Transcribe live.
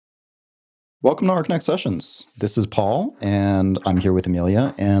Welcome to Archinect Sessions. This is Paul, and I'm here with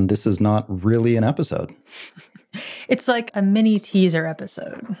Amelia, and this is not really an episode. It's like a mini teaser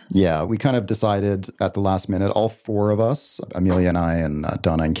episode. Yeah, we kind of decided at the last minute, all four of us, Amelia and I and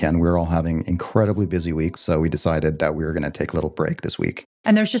Donna and Ken, we were all having incredibly busy weeks, so we decided that we were going to take a little break this week.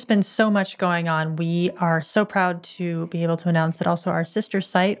 And there's just been so much going on. We are so proud to be able to announce that also our sister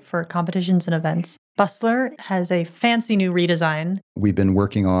site for competitions and events, Bustler, has a fancy new redesign. We've been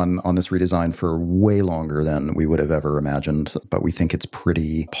working on this redesign for way longer than we would have ever imagined, but we think it's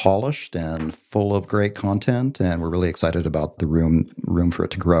pretty polished and full of great content, and we're really excited about the room for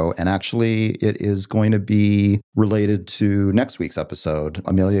it to grow. And actually, it is going to be related to next week's episode.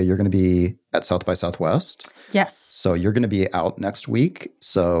 Amelia, you're going to be at South by Southwest. Yes. So you're going to be out next week.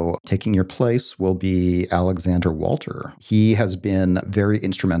 So taking your place will be Alexander Walter. He has been very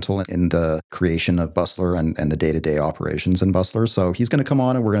instrumental in the creation of Bustler and the day-to-day operations in Bustler. So he's going to come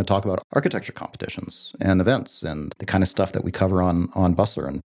on and we're going to talk about architecture competitions and events and the kind of stuff that we cover on Bustler.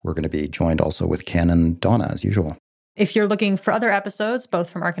 And we're going to be joined also with Ken and Donna as usual. If you're looking for other episodes, both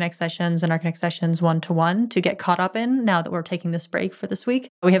from Archinect Sessions and Archinect Sessions 1-to-1 to get caught up in now that we're taking this break for this week,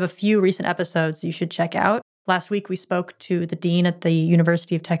 we have a few recent episodes you should check out. Last week, we spoke to the dean at the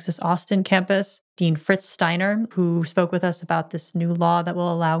University of Texas Austin campus, Dean Fritz Steiner, who spoke with us about this new law that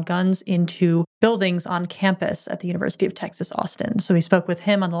will allow guns into buildings on campus at the University of Texas Austin. So we spoke with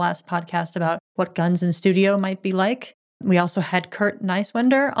him on the last podcast about what guns in studio might be like. We also had Kurt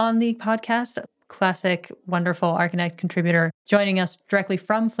Neiswender on the podcast, classic, wonderful Archinect contributor, joining us directly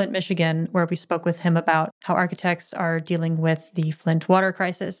from Flint, Michigan, where we spoke with him about how architects are dealing with the Flint water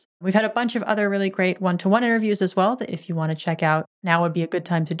crisis. We've had a bunch of other really great one-to-one interviews as well that if you want to check out, now would be a good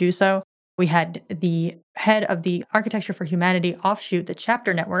time to do so. We had the head of the Architecture for Humanity offshoot, the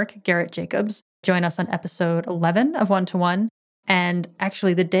Chapter Network, Garrett Jacobs, join us on episode 11 of One-to-One. And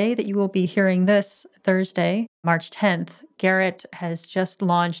actually, the day that you will be hearing this, Thursday, March 10th, Garrett has just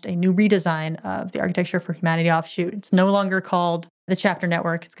launched a new redesign of the Architecture for Humanity offshoot. It's no longer called the Chapter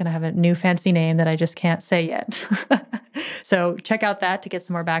Network. It's going to have a new fancy name that I just can't say yet. So check out that to get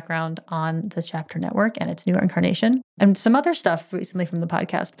some more background on the Chapter Network and its new incarnation. And some other stuff recently from the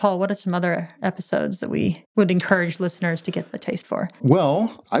podcast. Paul, what are some other episodes that we would encourage listeners to get the taste for?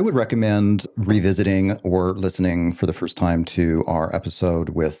 Well, I would recommend revisiting or listening for the first time to our episode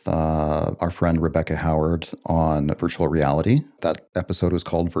with our friend Rebecca Howard on virtual reality. That episode was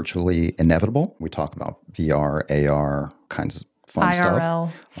called Virtually Inevitable. We talk about VR, AR, kinds of fun IRL.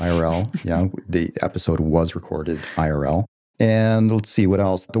 stuff. IRL. Yeah. The episode was recorded IRL. And let's see what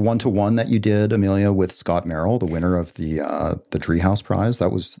else. The one-to-one that you did, Amelia, with Scott Merrill, the winner of the Treehouse Prize,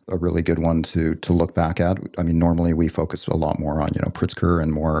 that was a really good one to look back at. I mean, normally we focus a lot more on, Pritzker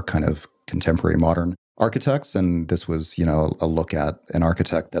and more kind of contemporary modern architects. And this was, a look at an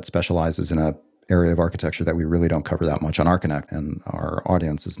architect that specializes in a area of architecture that we really don't cover that much on Archinect, and our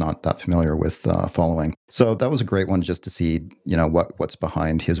audience is not that familiar with following. So that was a great one just to see, what's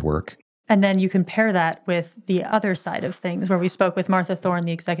behind his work. And then you compare that with the other side of things, where we spoke with Martha Thorne,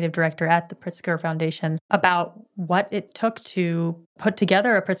 the executive director at the Pritzker Foundation, about what it took to put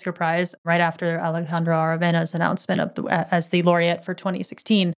together a Pritzker Prize right after Alejandro Aravena's announcement as the laureate for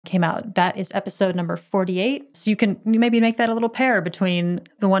 2016 came out. That is episode number 48. So you maybe make that a little pair between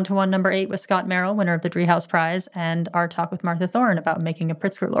the one-to-one number 8 with Scott Merrill, winner of the Treehouse Prize, and our talk with Martha Thorne about making a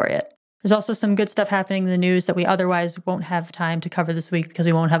Pritzker laureate. There's also some good stuff happening in the news that we otherwise won't have time to cover this week because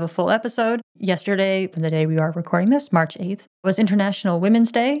we won't have a full episode. Yesterday, from the day we are recording this, March 8th, was International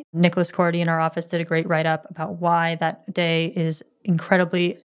Women's Day. Nicholas Cordy in our office did a great write-up about why that day is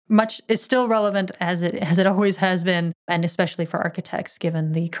incredibly much, is still relevant as it always has been, and especially for architects,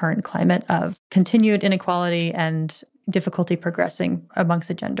 given the current climate of continued inequality and difficulty progressing amongst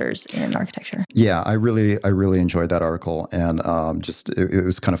the genders in architecture. Yeah, I really enjoyed that article. And it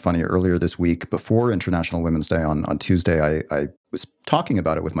was kind of funny. Earlier this week, before International Women's Day on Tuesday, I was talking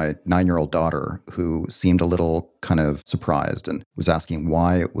about it with my 9-year-old daughter, who seemed a little kind of surprised and was asking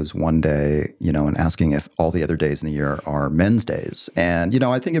why it was one day, and asking if all the other days in the year are men's days. And,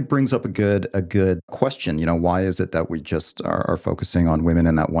 I think it brings up a good question. Why is it that we just are focusing on women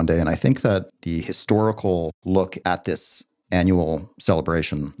in that one day? And I think that the historical look at this annual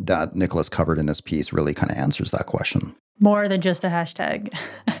celebration that Nicholas covered in this piece really kind of answers that question. More than just a hashtag,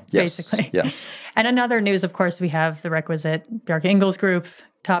 basically. Yes. And in other news, of course, we have the requisite Bjarke Ingels Group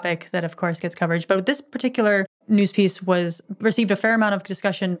topic that, of course, gets coverage. But this particular news piece received a fair amount of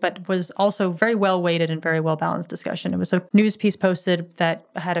discussion, but was also very well weighted and very well balanced discussion. It was a news piece posted that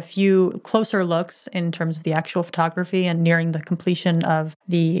had a few closer looks in terms of the actual photography and nearing the completion of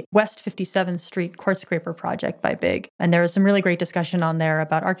the West 57th Street Court Scraper project by Big. And there was some really great discussion on there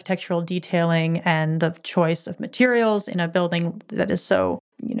about architectural detailing and the choice of materials in a building that is so,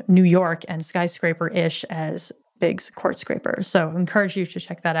 New York and skyscraper-ish as Big's Court Scraper. So I encourage you to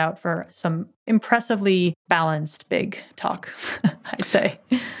check that out for some impressively balanced Big talk, I'd say.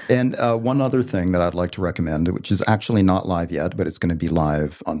 And one other thing that I'd like to recommend, which is actually not live yet, but it's going to be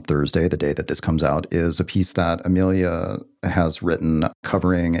live on Thursday, the day that this comes out, is a piece that Amelia has written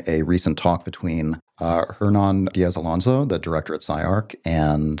covering a recent talk between Hernan Diaz-Alonso, the director at SciArc,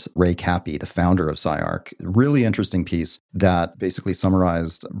 and Ray Cappy, the founder of SciArc. Really interesting piece that basically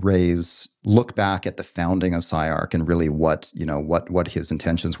summarized Ray's look back at the founding of SciArc and really what his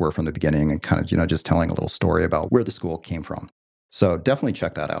intentions were from the beginning, and kind of, just telling a little story about where the school came from. So definitely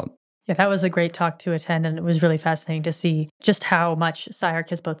check that out. Yeah, that was a great talk to attend, and it was really fascinating to see just how much SciArc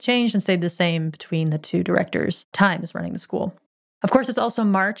has both changed and stayed the same between the two directors' times running the school. Of course, it's also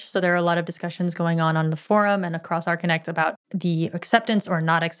March, so there are a lot of discussions going on the forum and across Archinect about the acceptance or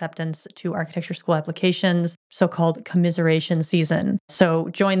not acceptance to architecture school applications, so-called commiseration season. So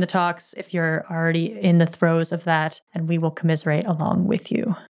join the talks if you're already in the throes of that, and we will commiserate along with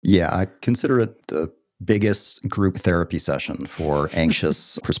you. Yeah, I consider it the biggest group therapy session for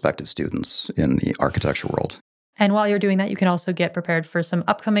anxious prospective students in the architecture world. And while you're doing that, you can also get prepared for some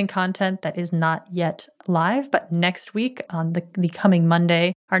upcoming content that is not yet live, but next week on the coming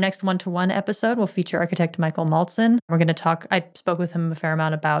Monday, our next one-to-one episode will feature architect Michael Maltzin. We're going to talk, I spoke with him a fair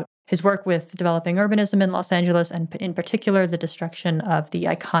amount about his work with developing urbanism in Los Angeles, and in particular, the destruction of the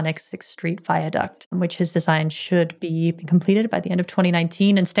iconic 6th Street Viaduct, which his design should be completed by the end of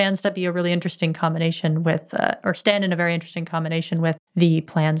 2019 and stands to be a really interesting combination with, stand in a very interesting combination with the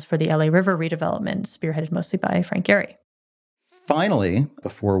plans for the LA River redevelopment, spearheaded mostly by Frank Gehry. Finally,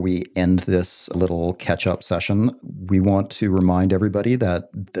 before we end this little catch-up session, we want to remind everybody that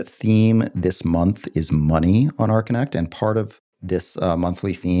the theme this month is money on Archinect, and part of this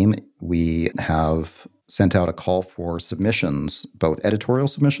monthly theme, we have sent out a call for submissions, both editorial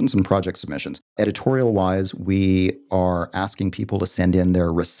submissions and project submissions. Editorial-wise, we are asking people to send in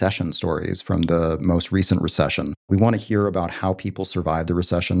their recession stories from the most recent recession. We want to hear about how people survived the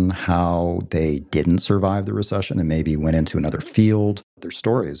recession, how they didn't survive the recession and maybe went into another field. Their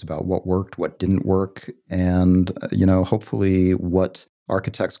stories about what worked, what didn't work, and, hopefully what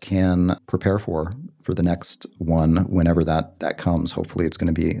architects can prepare for the next one whenever that comes. Hopefully it's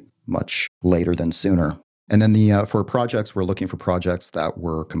going to be much later than sooner. And then for projects, we're looking for projects that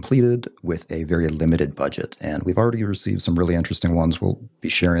were completed with a very limited budget. And we've already received some really interesting ones. We'll be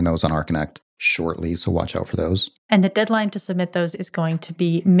sharing those on Archinect shortly, so watch out for those. And the deadline to submit those is going to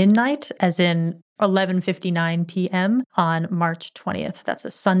be midnight, as in 11:59 p.m. on March 20th. That's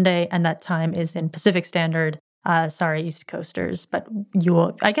a Sunday, and that time is in Pacific Standard. Sorry, East Coasters, but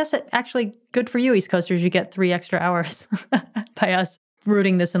I guess it actually good for you, East Coasters. You get 3 extra hours by us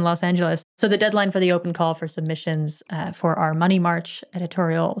rooting this in Los Angeles. So the deadline for the open call for submissions for our Money March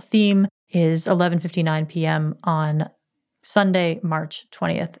editorial theme is 11:59 p.m. on Sunday, March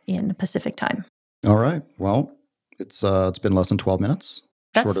 20th in Pacific time. All right. Well, it's been less than 12 minutes.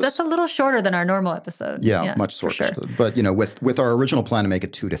 That's a little shorter than our normal episode. Yeah, much shorter. Sure. But, with our original plan to make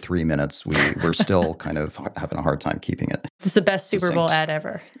it 2 to 3 minutes, we're still kind of having a hard time keeping it. This is the best Super Bowl ad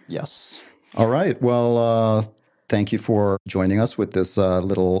ever. Yes. All right. Well, thank you for joining us with this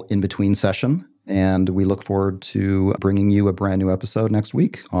little in-between session. And we look forward to bringing you a brand new episode next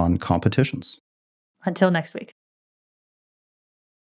week on competitions. Until next week.